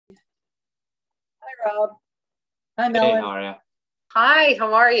Rob. Hi, Hey, Melanie. how are you? Hi,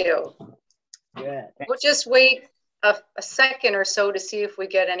 how are you? Good. We'll just wait a second or so to see if we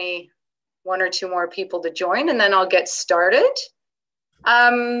get any one or two more people to join, and then I'll get started.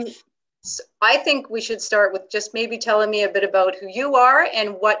 So I think we should start with just maybe telling me a bit about who you are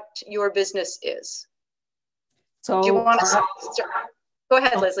and what your business is. So do you want to start? Go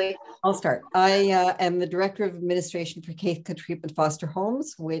ahead, Leslie. I'll start. I am the Director of Administration for Cape Treatment Foster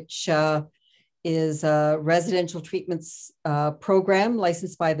Homes, which is a residential treatments program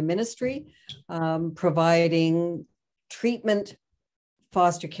licensed by the ministry, providing treatment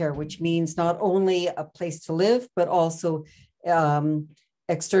foster care, which means not only a place to live, but also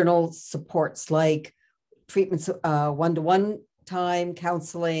external supports like treatments, one-to-one time,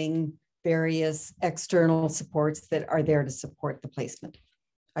 counseling, various external supports that are there to support the placement.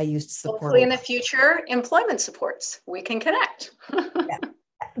 I used to support. Hopefully in the future, employment supports. We can connect. Yeah.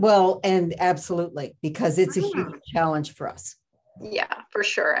 Well, and absolutely, because it's a huge challenge for us. Yeah, for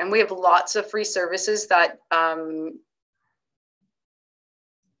sure. And we have lots of free services that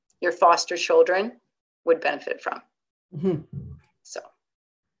your foster children would benefit from. Mm-hmm. So,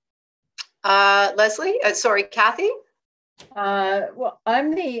 Leslie, sorry, Kathy. Well,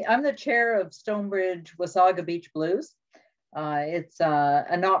 I'm the chair of Stonebridge Wasaga Beach Blues. It's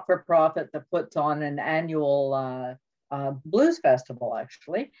a not-for-profit that puts on an annual blues festival,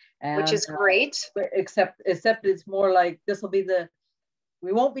 actually, and, which is great. Except it's more like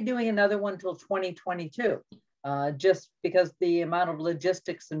we won't be doing another one till 2022. Just because the amount of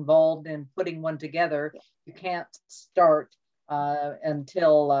logistics involved in putting one together, you can't start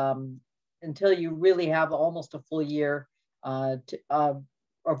until you really have almost a full year of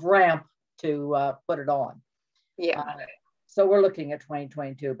ramp to put it on. Yeah. So we're looking at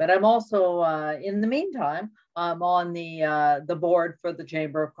 2022. But I'm also, in the meantime, I'm on the board for the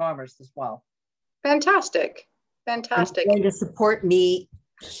Chamber of Commerce as well. Fantastic. Fantastic. And going to support me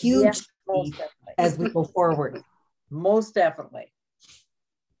hugely as we go forward. Most definitely.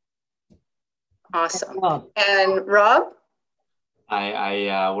 Awesome. And Rob?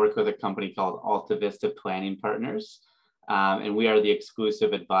 I work with a company called Alta Vista Planning Partners, and we are the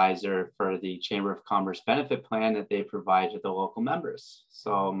exclusive advisor for the Chamber of Commerce benefit plan that they provide to the local members.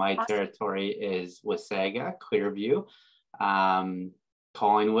 So my territory is Wasaga, Clearview,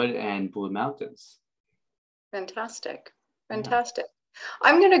 Collingwood, and Blue Mountains. Fantastic. Fantastic.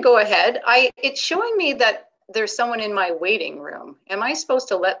 I'm going to go ahead. It's showing me that there's someone in my waiting room. Am I supposed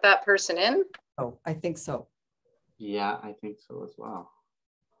to let that person in? Oh, I think so. Yeah, I think so as well.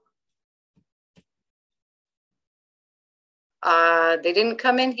 They didn't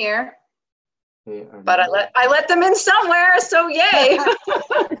come in here, but I let them in somewhere, so yay.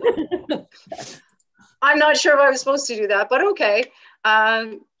 I'm not sure if I was supposed to do that, but okay.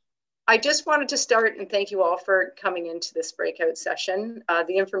 I just wanted to start and thank you all for coming into this breakout session.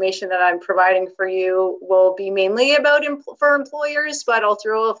 The information that I'm providing for you will be mainly about for employers, but I'll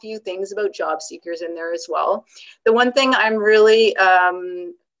throw a few things about job seekers in there as well. The one thing I'm really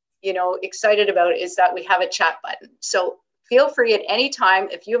excited about is that we have a chat button. So feel free at any time,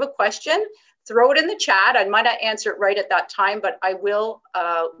 if you have a question, throw it in the chat. I might not answer it right at that time, but I will,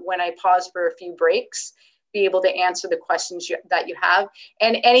 when I pause for a few breaks, be able to answer the questions that you have.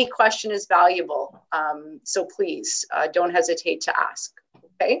 And any question is valuable. So please don't hesitate to ask,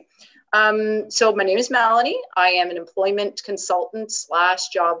 okay? So my name is Melanie. I am an employment consultant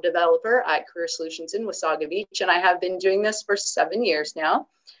 / job developer at Career Solutions in Wasaga Beach. And I have been doing this for 7 years now.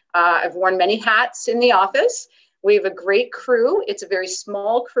 I've worn many hats in the office. We have a great crew. It's a very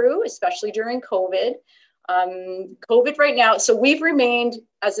small crew, especially during COVID. COVID right now, so we've remained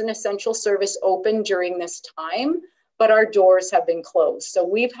as an essential service open during this time, but our doors have been closed. So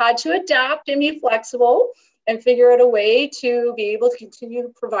we've had to adapt and be flexible and figure out a way to be able to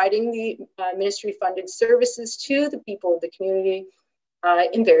continue providing the ministry funded services to the people of the community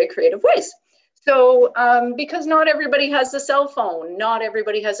in very creative ways. So because not everybody has a cell phone, not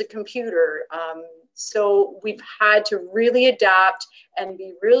everybody has a computer. So we've had to really adapt and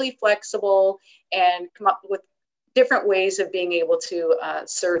be really flexible and come up with different ways of being able to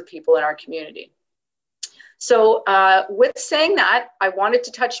serve people in our community. So with saying that, I wanted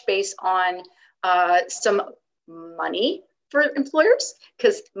to touch base on some money for employers,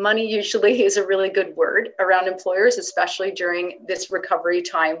 because money usually is a really good word around employers, especially during this recovery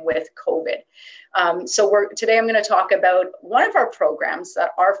time with COVID. Today I'm going to talk about one of our programs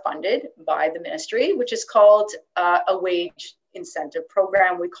that are funded by the ministry, which is called a wage incentive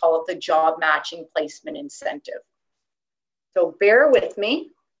program. We call it the Job Matching Placement Incentive. So bear with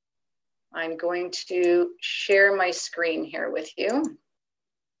me. I'm going to share my screen here with you.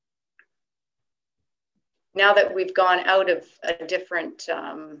 now that we've gone out of a different,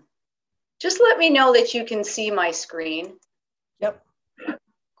 just let me know that you can see my screen. Yep.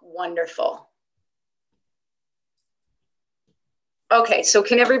 Wonderful. Okay, so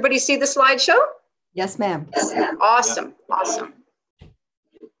can everybody see the slideshow? Yes, ma'am. Awesome, awesome.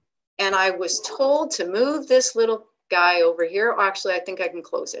 And I was told to move this little guy over here. Actually, I think I can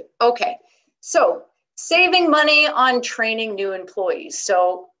close it. Okay, so saving money on training new employees.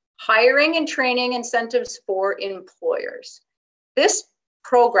 So hiring and training incentives for employers. This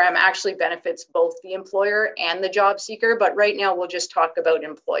program actually benefits both the employer and the job seeker, but right now we'll just talk about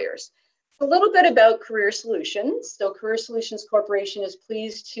employers. A little bit about Career Solutions. So Career Solutions Corporation is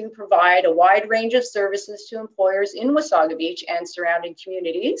pleased to provide a wide range of services to employers in Wasaga Beach and surrounding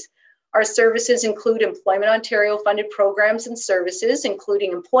communities. Our services include Employment Ontario funded programs and services,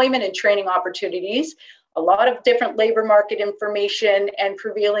 including employment and training opportunities, a lot of different labor market information and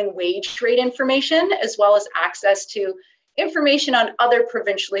prevailing wage rate information, as well as access to information on other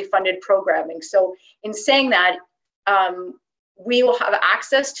provincially funded programming. So in saying that, we will have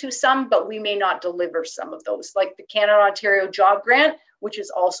access to some, but we may not deliver some of those, like the Canada Ontario Job Grant, which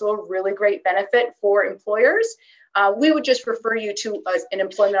is also a really great benefit for employers. We would just refer you to an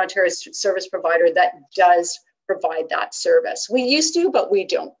Employment Ontario service provider that does provide that service. We used to, but we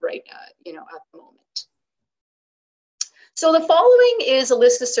don't right now, at the moment. So the following is a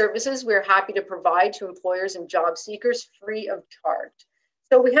list of services we're happy to provide to employers and job seekers free of charge.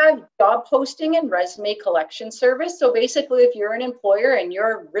 So we have job posting and resume collection service. So basically, if you're an employer and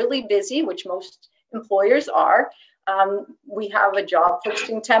you're really busy, which most employers are, we have a job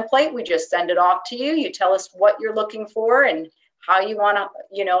posting template. We just send it off to you. You tell us what you're looking for and how you want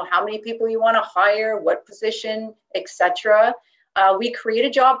to, how many people you want to hire, what position, etc. We create a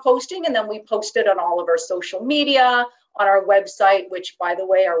job posting and then we post it on all of our social media, on our website, which, by the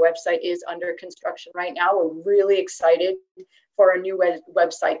way, our website is under construction right now. We're really excited for a new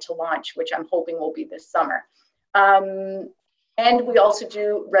website to launch, which I'm hoping will be this summer. And we also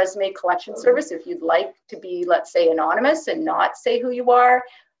do resume collection service. If you'd like to be, let's say, anonymous and not say who you are,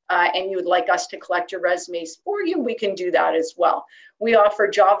 and you would like us to collect your resumes for you, we can do that as well. We offer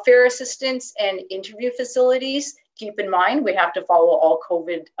job fair assistance and interview facilities. Keep in mind, we have to follow all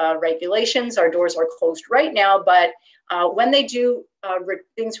COVID regulations. Our doors are closed right now, but when they do,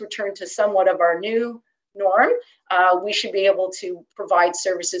 things return to somewhat of our new norm, we should be able to provide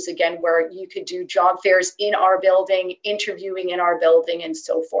services again where you could do job fairs in our building, interviewing in our building, and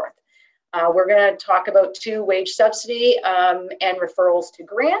so forth. We're going to talk about wage subsidy and referrals to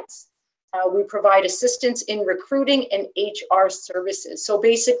grants. We provide assistance in recruiting and HR services. So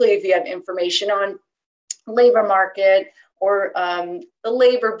basically, if you have information on labor market or the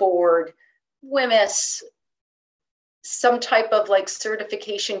labor board, WMIS, some type of like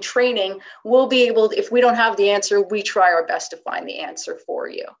certification training, we'll be able to, if we don't have the answer, we try our best to find the answer for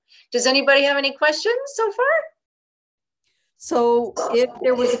you. Does anybody have any questions so far? So if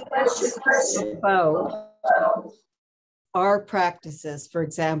there was a question about our practices, for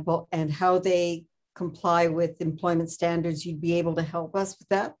example, and how they comply with employment standards, you'd be able to help us with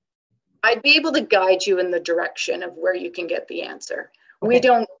that? I'd be able to guide you in the direction of where you can get the answer. Okay.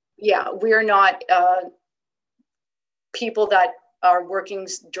 We are not people that are working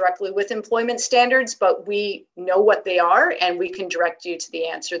directly with employment standards, but we know what they are and we can direct you to the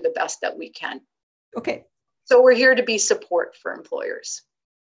answer the best that we can. Okay. So we're here to be support for employers.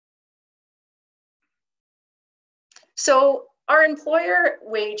 So our employer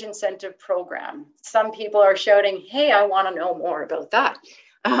wage incentive program, some people are shouting, hey, I want to know more about that.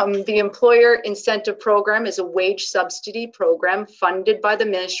 The employer incentive program is a wage subsidy program funded by the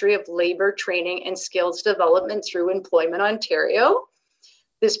Ministry of Labour, Training and Skills Development through Employment Ontario.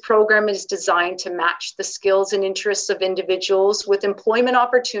 This program is designed to match the skills and interests of individuals with employment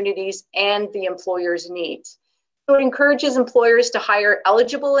opportunities and the employer's needs. So it encourages employers to hire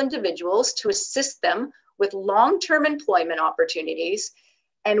eligible individuals to assist them with long-term employment opportunities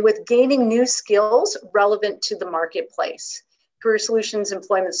and with gaining new skills relevant to the marketplace. Career Solutions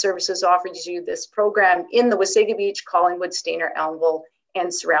Employment Services offers you this program in the Wasaga Beach, Collingwood, Stayner, Elmville,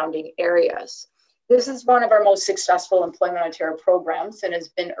 and surrounding areas. This is one of our most successful Employment Ontario programs and has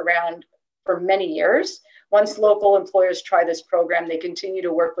been around for many years. Once local employers try this program, they continue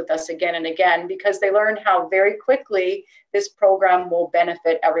to work with us again and again because they learn how very quickly this program will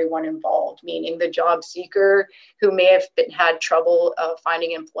benefit everyone involved, meaning the job seeker who may have had trouble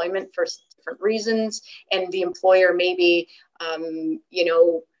finding employment for different reasons, and the employer maybe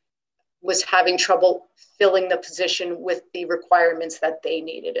was having trouble filling the position with the requirements that they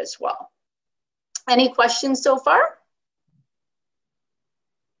needed as well. Any questions so far?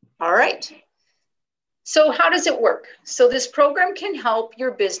 All right. So how does it work? So this program can help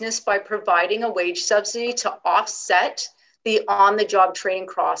your business by providing a wage subsidy to offset the on-the-job training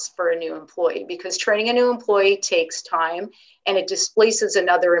costs for a new employee, because training a new employee takes time and it displaces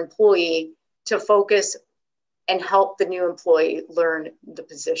another employee to focus and help the new employee learn the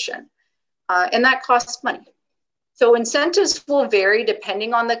position. And that costs money. So incentives will vary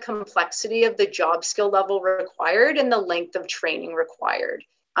depending on the complexity of the job skill level required and the length of training required.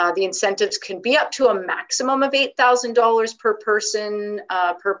 The incentives can be up to a maximum of $8,000 per person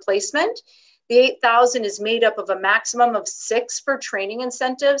per placement. The $8,000 is made up of a maximum of 6 for training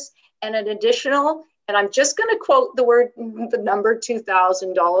incentives and an additional, and I'm just going to quote the number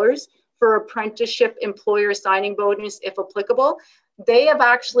 $2,000 for apprenticeship employer signing bonus if applicable. They have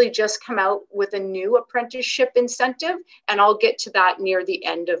actually just come out with a new apprenticeship incentive, and I'll get to that near the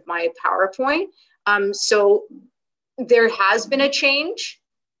end of my PowerPoint. So there has been a change.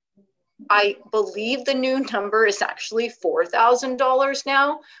 I believe the new number is actually $4,000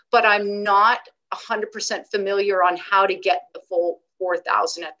 now, but I'm not 100% familiar on how to get the full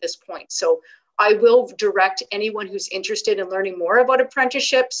 4,000 at this point. So I will direct anyone who's interested in learning more about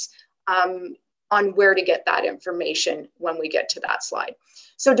apprenticeships on where to get that information when we get to that slide.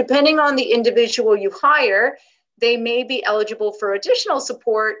 So depending on the individual you hire, they may be eligible for additional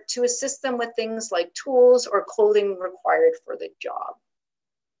support to assist them with things like tools or clothing required for the job.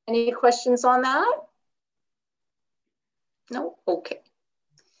 Any questions on that? No? Okay.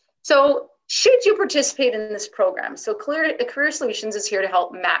 So should you participate in this program? So Career Solutions is here to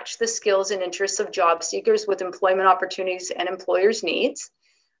help match the skills and interests of job seekers with employment opportunities and employers' needs.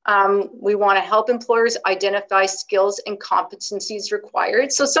 We want to help employers identify skills and competencies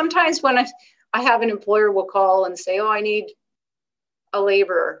required. So sometimes when I have an employer will call and say, oh, I need a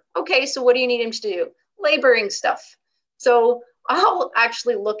laborer. Okay, so what do you need him to do? Laboring stuff. So I'll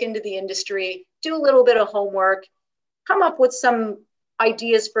actually look into the industry, do a little bit of homework, come up with some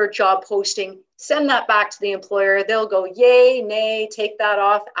ideas for a job posting, send that back to the employer. They'll go, yay, nay, take that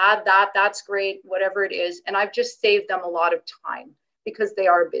off, add that, that's great, whatever it is. And I've just saved them a lot of time because they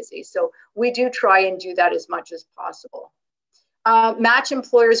are busy. So we do try and do that as much as possible. Match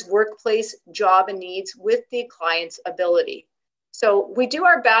employers' workplace job and needs with the client's ability. So we do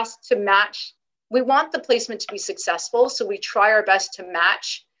our best to match. We want the placement to be successful, so we try our best to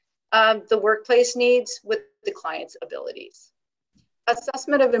match the workplace needs with the client's abilities.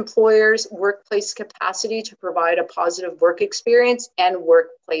 Assessment of employers' workplace capacity to provide a positive work experience and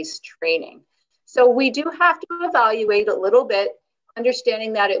workplace training. So we do have to evaluate a little bit,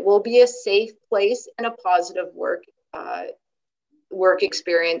 understanding that it will be a safe place and a positive work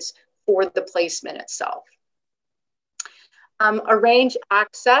experience for the placement itself. Arrange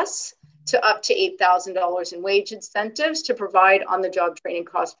access to up to $8,000 in wage incentives to provide on-the-job training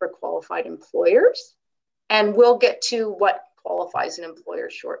costs for qualified employers. And we'll get to what qualifies an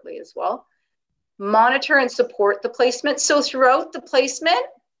employer shortly as well. Monitor and support the placement. So throughout the placement,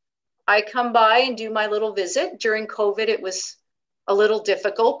 I come by and do my little visit. During COVID, it was a little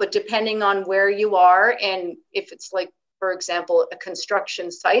difficult, but depending on where you are and if it's like, for example, a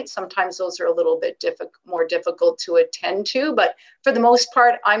construction site, sometimes those are a little bit more difficult to attend to. But for the most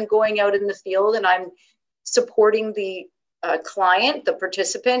part, I'm going out in the field and I'm supporting the client, the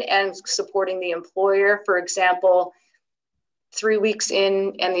participant, and supporting the employer. For example, 3 weeks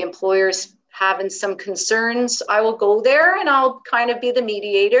in and the employer's having some concerns, I will go there and I'll kind of be the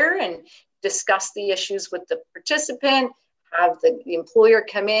mediator and discuss the issues with the participant, have the employer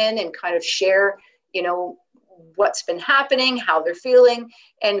come in and kind of share, you know, what's been happening, how they're feeling,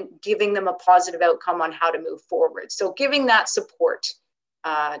 and giving them a positive outcome on how to move forward. So giving that support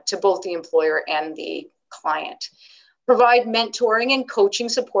to both the employer and the client. Provide mentoring and coaching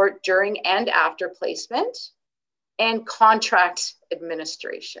support during and after placement, and contract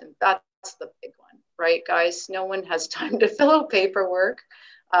administration. That's the big one, right, guys? No one has time to fill out paperwork.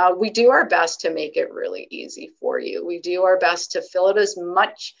 We do our best to make it really easy for you. We do our best to fill out as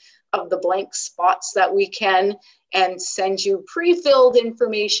much of the blank spots that we can and send you pre-filled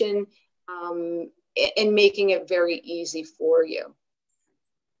information in making it very easy for you.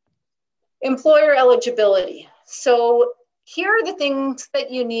 Employer eligibility. So here are the things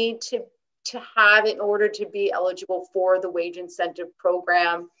that you need to have in order to be eligible for the wage incentive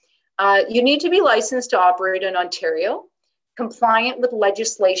program. You need to be licensed to operate in Ontario, compliant with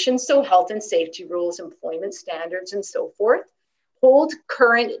legislation, so health and safety rules, employment standards, and so forth. Hold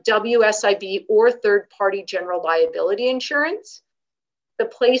current WSIB or third-party general liability insurance. The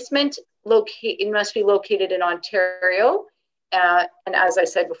placement must be located in Ontario, and as I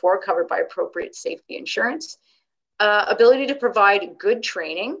said before, covered by appropriate safety insurance. Ability to provide good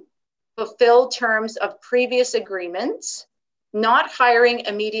training, fulfill terms of previous agreements, not hiring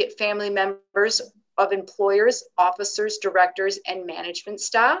immediate family members of employers, officers, directors, and management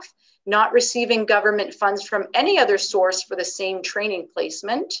staff, not receiving government funds from any other source for the same training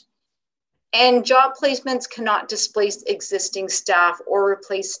placement, and job placements cannot displace existing staff or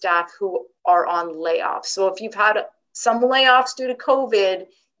replace staff who are on layoff. So if you've had some layoffs due to COVID,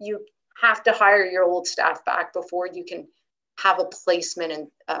 you have to hire your old staff back before you can have a placement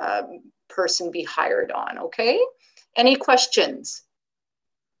and person be hired on, okay? Any questions?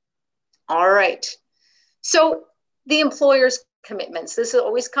 All right. So the employer's commitments. This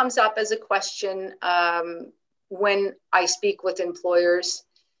always comes up as a question when I speak with employers.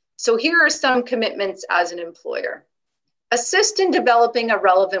 So here are some commitments as an employer. Assist in developing a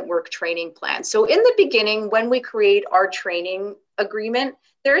relevant work training plan. So in the beginning, when we create our training agreement,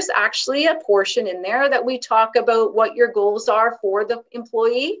 there's actually a portion in there that we talk about what your goals are for the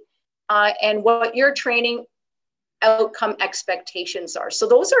employee and what your training outcome expectations are. So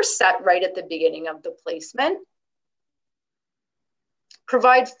those are set right at the beginning of the placement.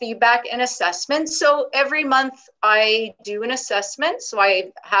 Provide feedback and assessment. So every month I do an assessment. So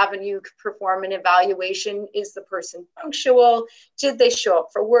I have a new perform an evaluation. Is the person punctual? Did they show up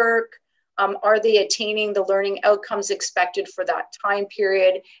for work? Are they attaining the learning outcomes expected for that time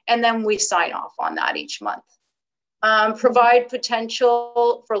period? And then we sign off on that each month. Provide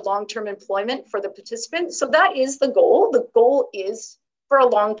potential for long-term employment for the participant. So that is the goal. The goal is for a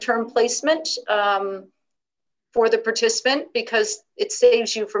long-term placement for the participant because it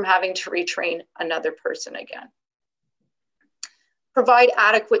saves you from having to retrain another person again. Provide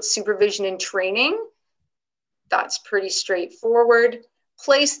adequate supervision and training. That's pretty straightforward.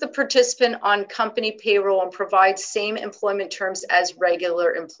 Place the participant on company payroll and provide same employment terms as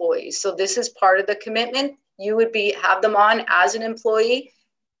regular employees. So this is part of the commitment. You would have them on as an employee.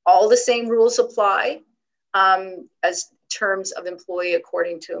 All the same rules apply as terms of employee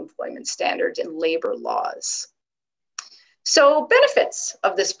according to employment standards and labor laws. So benefits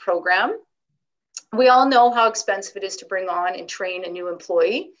of this program. We all know how expensive it is to bring on and train a new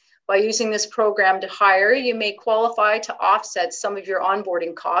employee. By using this program to hire, you may qualify to offset some of your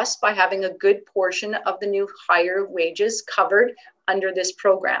onboarding costs by having a good portion of the new hire wages covered under this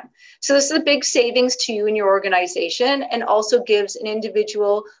program. So this is a big savings to you and your organization and also gives an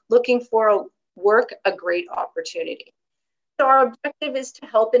individual looking for work a great opportunity. So our objective is to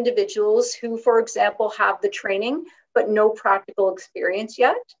help individuals who, for example, have the training but no practical experience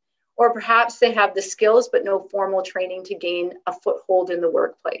yet, or perhaps they have the skills but no formal training to gain a foothold in the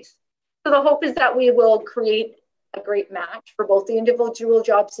workplace. So the hope is that we will create a great match for both the individual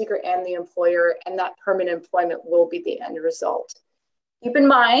job seeker and the employer, and that permanent employment will be the end result. Keep in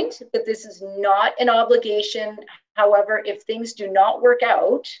mind that this is not an obligation. However, if things do not work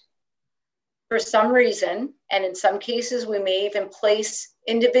out for some reason, and in some cases we may even place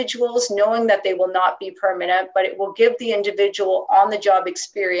individuals knowing that they will not be permanent, but it will give the individual on the job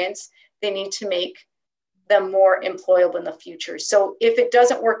experience they need to make them more employable in the future. So if it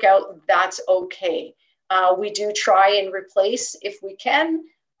doesn't work out, that's okay. We do try and replace if we can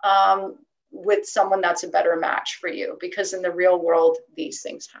with someone that's a better match for you, because in the real world, these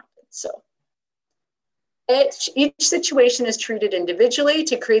things happen. So each situation is treated individually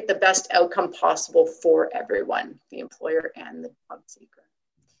to create the best outcome possible for everyone, the employer and the job seeker.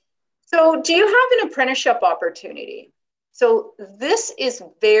 So do you have an apprenticeship opportunity? So this is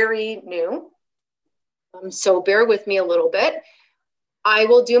very new. So bear with me a little bit. I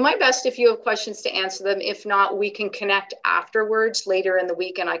will do my best if you have questions to answer them. If not, we can connect afterwards later in the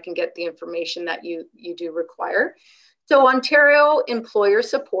week and I can get the information that you do require. So Ontario Employer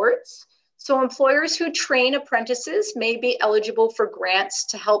Supports. So employers who train apprentices may be eligible for grants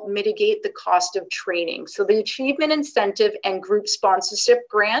to help mitigate the cost of training. So the Achievement Incentive and Group Sponsorship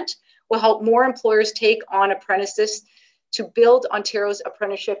Grant will help more employers take on apprentices to build Ontario's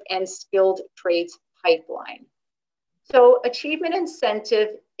apprenticeship and skilled trades pipeline. So Achievement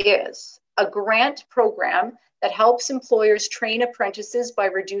Incentive is a grant program that helps employers train apprentices by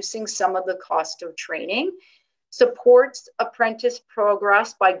reducing some of the cost of training, supports apprentice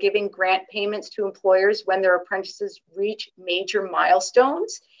progress by giving grant payments to employers when their apprentices reach major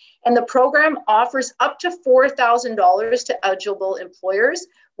milestones. And the program offers up to $4,000 to eligible employers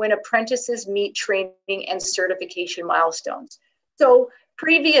when apprentices meet training and certification milestones. So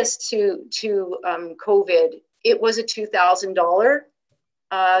previous to COVID, it was a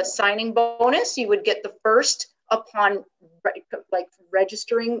 $2,000 signing bonus. You would get the first upon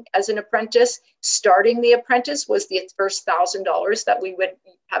registering as an apprentice. Starting the apprentice was the first $1,000 that we would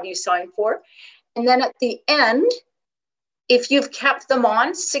have you sign for. And then at the end, If you've kept them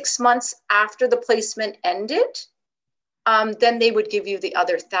on 6 months after the placement ended, then they would give you the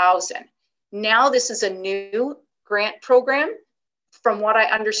other 1,000. Now this is a new grant program. From what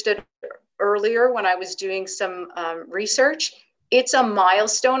I understood earlier when I was doing some research, it's a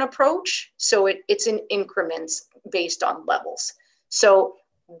milestone approach. So it's in increments based on levels. So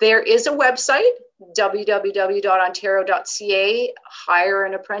there is a website, www.ontario.ca, hire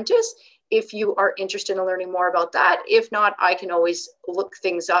an apprentice, if you are interested in learning more about that. If not, I can always look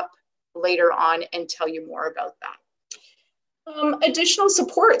things up later on and tell you more about that. Additional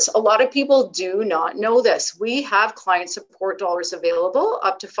supports. A lot of people do not know this. We have client support dollars available,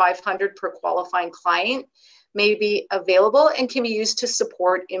 up to $500 per qualifying client may be available and can be used to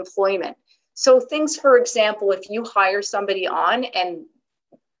support employment. So things, for example, if you hire somebody on and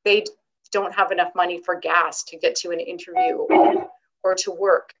they don't have enough money for gas to get to an interview or to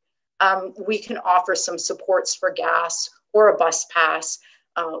work, we can offer some supports for gas or a bus pass,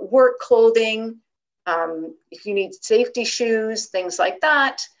 work clothing, if you need safety shoes, things like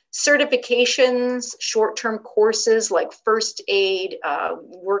that, certifications, short-term courses like first aid,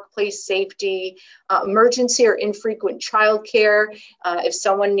 workplace safety, emergency or infrequent childcare. If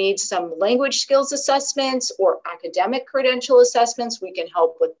someone needs some language skills assessments or academic credential assessments, we can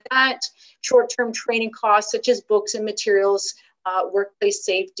help with that. Short-term training costs such as books and materials, workplace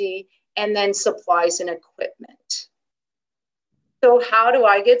safety, and then supplies and equipment. So how do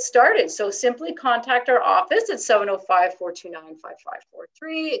I get started? So simply contact our office at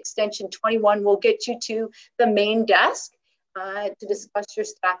 705-429-5543. Extension 21 will get you to the main desk to discuss your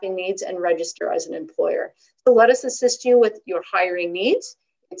staffing needs and register as an employer. So let us assist you with your hiring needs.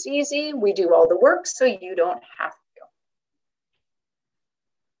 It's easy. We do all the work, so you don't have to.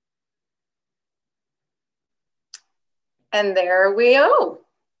 And there we go.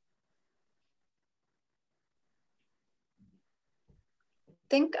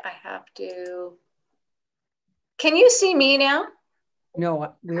 I think I have to. Can you see me now?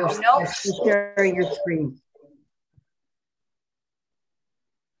 No, we're no. sharing your screen.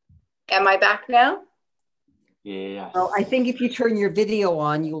 Am I back now? Yeah. Well, I think if you turn your video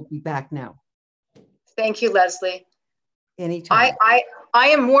on, you'll be back now. Thank you, Leslie. Anytime. I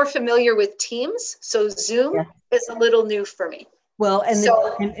am more familiar with Teams, so Zoom is a little new for me. Well,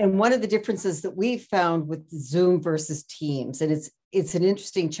 and one of the differences that we've found with Zoom versus Teams, and it's an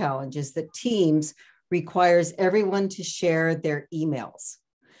interesting challenge, is that Teams requires everyone to share their emails.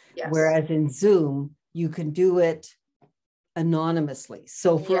 Yes. Whereas in Zoom, you can do it anonymously.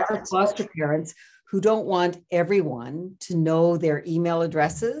 So for our foster parents who don't want everyone to know their email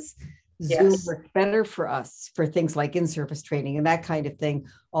addresses, Zoom works better for us for things like in-service training and that kind of thing.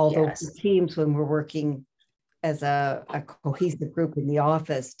 Although for Teams, when we're working as a cohesive group in the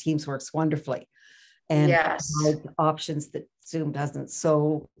office, Teams works wonderfully and provides options that Zoom doesn't.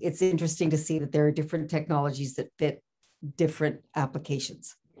 So it's interesting to see that there are different technologies that fit different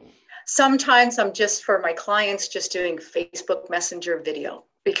applications. Sometimes I'm just, for my clients, just doing Facebook Messenger video,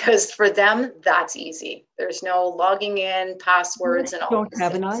 because for them, that's easy. There's no logging in, passwords, and all. Don't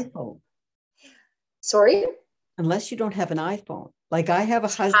have an iPhone. Sorry? Unless you don't have an iPhone. Like I have a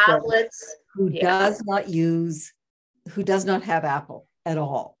husband who does not have Apple at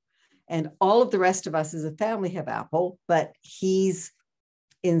all. And all of the rest of us as a family have Apple, but he's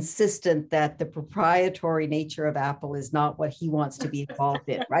insistent that the proprietary nature of Apple is not what he wants to be involved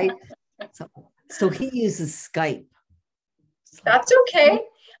in, right? So he uses Skype. That's okay.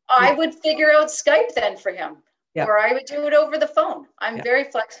 I would figure out Skype then for him. Or I would do it over the phone. I'm very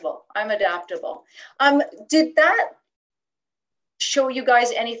flexible. I'm adaptable. Did that show you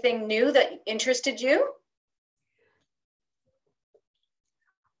guys anything new that interested you?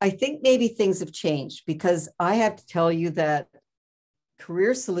 I think maybe things have changed, because I have to tell you that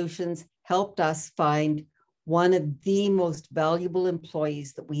Career Solutions helped us find one of the most valuable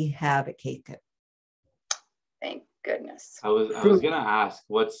employees that we have at CAPEC. Thank goodness. I was going to ask,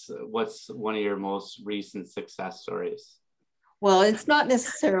 what's one of your most recent success stories? Well, it's not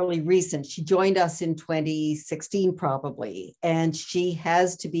necessarily recent. She joined us in 2016 probably, and she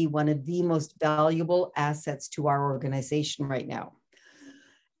has to be one of the most valuable assets to our organization right now.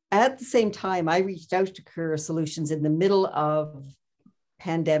 At the same time, I reached out to Career Solutions in the middle of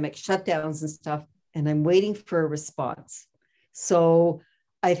pandemic shutdowns and stuff, and I'm waiting for a response. So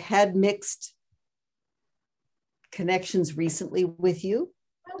I've had mixed connections recently with you.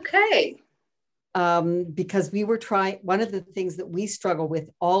 Okay. Because we were trying, one of the things that we struggle with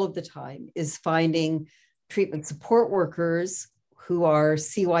all of the time is finding treatment support workers who are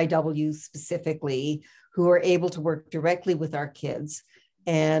CYW specifically, who are able to work directly with our kids.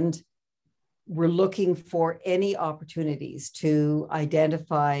 And we're looking for any opportunities to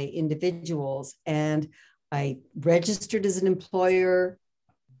identify individuals. And I registered as an employer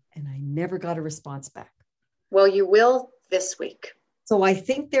and I never got a response back. Well, you will this week. So I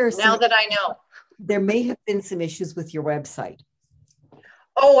think there's now that I know. There may have been some issues with your website.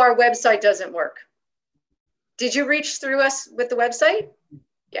 Oh, our website doesn't work. Did you reach through us with the website?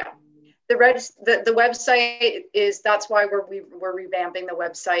 Yeah. The website is, that's why we're revamping the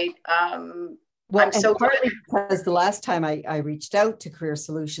website. Well, I'm so partly because the last time I reached out to Career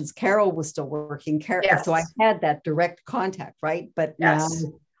Solutions, Carol was still working. Yes. So I had that direct contact, right? But yes.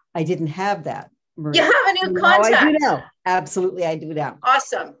 now I didn't have that. You have a new contact. I do now. Absolutely, I do now.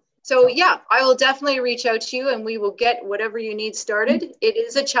 Awesome. So yeah, I will definitely reach out to you and we will get whatever you need started. It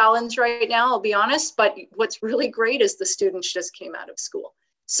is a challenge right now, I'll be honest, but what's really great is the students just came out of school.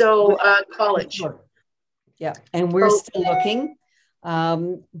 So college. Yeah, and we're still looking,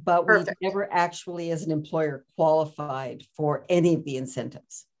 but Perfect. we've never actually as an employer qualified for any of the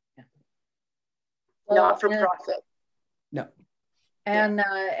incentives. Not for profit. No. And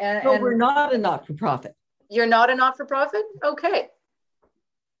no, we're not a not-for-profit. You're not a not-for-profit? Okay.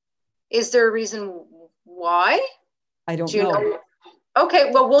 Is there a reason why? I don't know. Okay,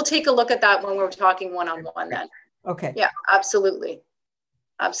 well, we'll take a look at that when we're talking one-on-one then. Okay. Yeah, absolutely.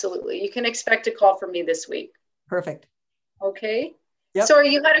 Absolutely. You can expect a call from me this week. Perfect. Okay. Yep. Sorry,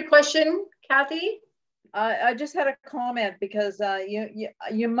 you had a question, Kathy? I just had a comment because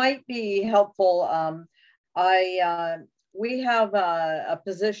you might be helpful. We have a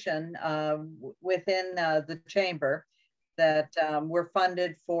position within the chamber that we're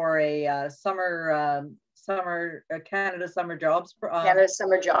funded for a Canada Summer Jobs. Canada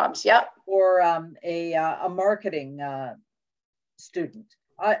Summer Jobs, yep. For a marketing student,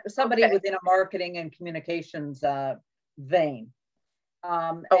 somebody within a marketing and communications vein.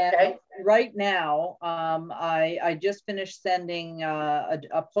 And right now, I just finished sending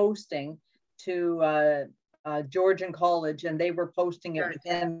a posting to Georgian College, and they were posting it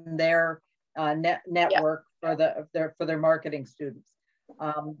within their network for their marketing students.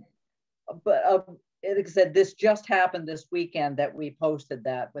 But like I said, this just happened this weekend that we posted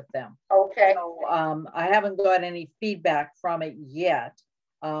that with them. Okay. So I haven't got any feedback from it yet,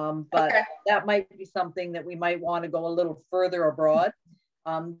 but that might be something that we might want to go a little further abroad.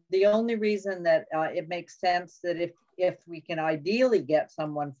 The only reason that it makes sense that if we can ideally get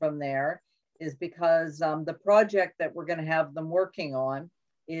someone from there is because the project that we're going to have them working on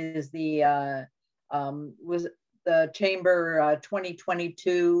is the Chamber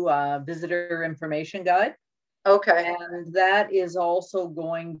 2022 Visitor Information Guide. Okay. And that is also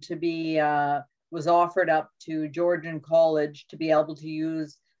going to be, was offered up to Georgian College to be able to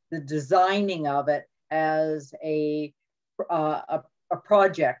use the designing of it as a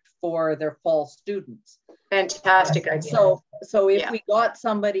project for their fall students. Fantastic idea. So if we got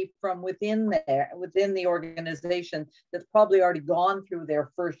somebody from within the organization that's probably already gone through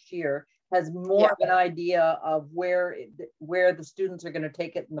their first year, has more of an idea of where the students are going to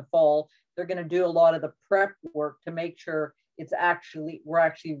take it in the fall. They're going to do a lot of the prep work to make sure we're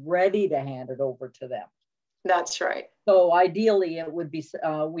actually ready to hand it over to them. That's right. So ideally it would be,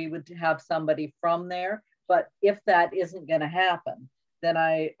 we would have somebody from there, but if that isn't going to happen, then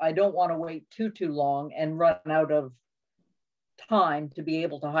I don't want to wait too long and run out of time to be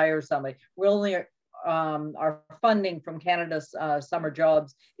able to hire somebody. We're only, our funding from Canada's Summer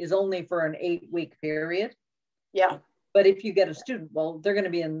Jobs is only for an 8-week period. Yeah. But if you get a student, well, they're going to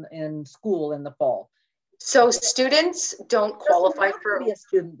be in school in the fall. So students don't qualify for be a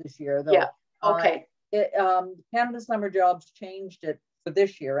student this year, though. Yeah. Okay. Canada Summer Jobs changed it for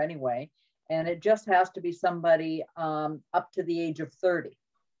this year anyway, and it just has to be somebody up to the age of 30.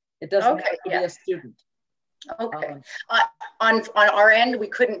 It doesn't have to be a student. Okay. On our end, we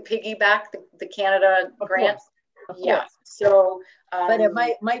couldn't piggyback the Canada grant. Of course. So, but it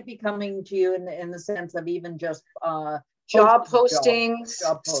might be coming to you in the sense of even just job postings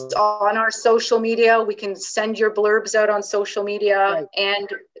on our social media. We can send your blurbs out on social media, and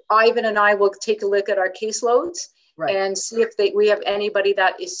Ivan and I will take a look at our caseloads and see if we have anybody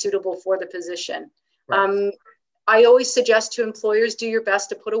that is suitable for the position. I always suggest to employers, do your best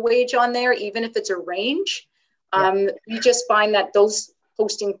to put a wage on there, even if it's a range. We just find that those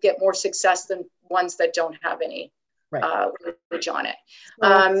postings get more success than ones that don't have any wage on it.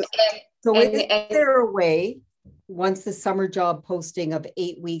 So is there a way, once the summer job posting of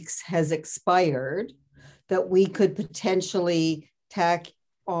 8 weeks has expired, that we could potentially tack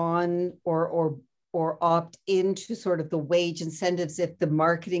on or opt into sort of the wage incentives if the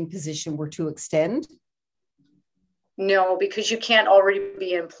marketing position were to extend? No, because you can't already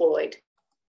be employed.